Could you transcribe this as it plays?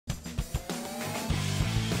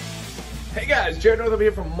Hey guys, Jared Northam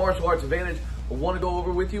here from Martial Arts Advantage. I want to go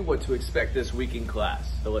over with you what to expect this week in class.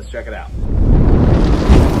 So let's check it out.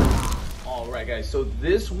 All right guys, so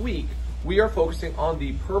this week we are focusing on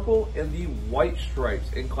the purple and the white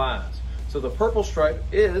stripes in class. So the purple stripe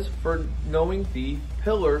is for knowing the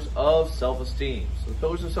pillars of self-esteem. So the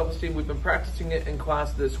pillars of self-esteem, we've been practicing it in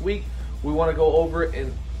class this week. We want to go over it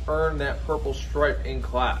and earn that purple stripe in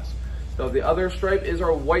class. So the other stripe is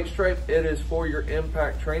our white stripe. It is for your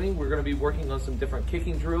impact training. We're going to be working on some different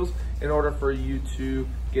kicking drills in order for you to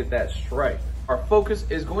get that stripe. Our focus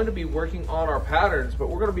is going to be working on our patterns, but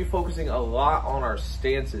we're going to be focusing a lot on our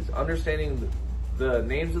stances, understanding the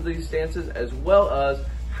names of these stances as well as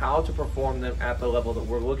how to perform them at the level that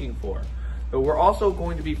we're looking for. But we're also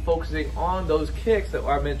going to be focusing on those kicks that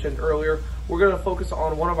I mentioned earlier. We're going to focus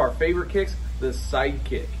on one of our favorite kicks, the side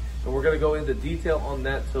kick. And we're going to go into detail on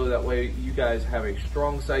that so that way you guys have a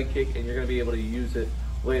strong side kick and you're going to be able to use it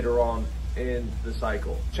later on in the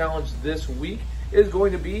cycle. Challenge this week is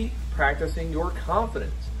going to be practicing your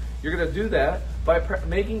confidence. You're going to do that by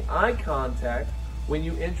making eye contact when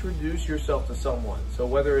you introduce yourself to someone. So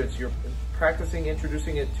whether it's you're practicing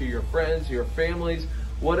introducing it to your friends, your families,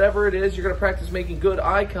 whatever it is, you're going to practice making good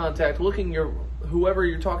eye contact, looking whoever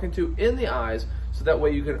you're talking to in the eyes, so that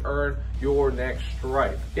way you can earn your next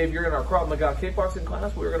stripe. If you're in our Krav Maga kickboxing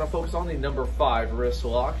class, we're going to focus on the number 5 wrist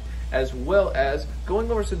lock, as well as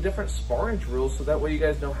going over some different sparring drills so that way you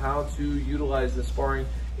guys know how to utilize the sparring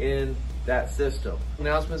in that system.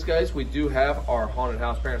 Announcements, guys, we do have our Haunted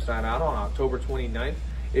House Parents Night out on October 29th.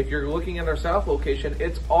 If you're looking at our South location,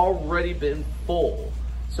 it's already been full.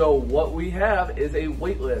 So what we have is a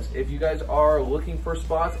wait list. If you guys are looking for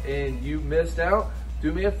spots and you missed out,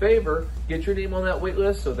 do me a favor, get your name on that wait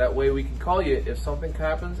list so that way we can call you if something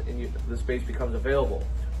happens and the space becomes available.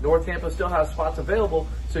 North Tampa still has spots available,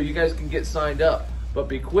 so you guys can get signed up. But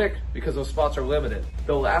be quick because those spots are limited.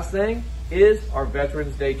 The last thing is our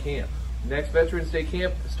Veterans Day camp. Next Veterans Day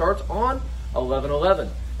camp starts on 11/11.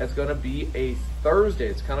 That's gonna be a Thursday.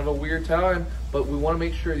 It's kind of a weird time, but we wanna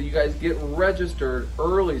make sure that you guys get registered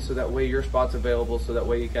early so that way your spot's available, so that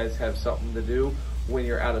way you guys have something to do when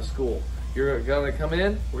you're out of school. You're gonna come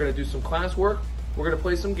in, we're gonna do some class work, we're gonna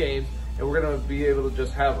play some games, and we're gonna be able to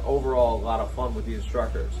just have overall a lot of fun with the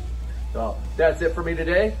instructors. So that's it for me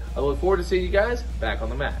today. I look forward to seeing you guys back on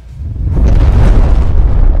the mat.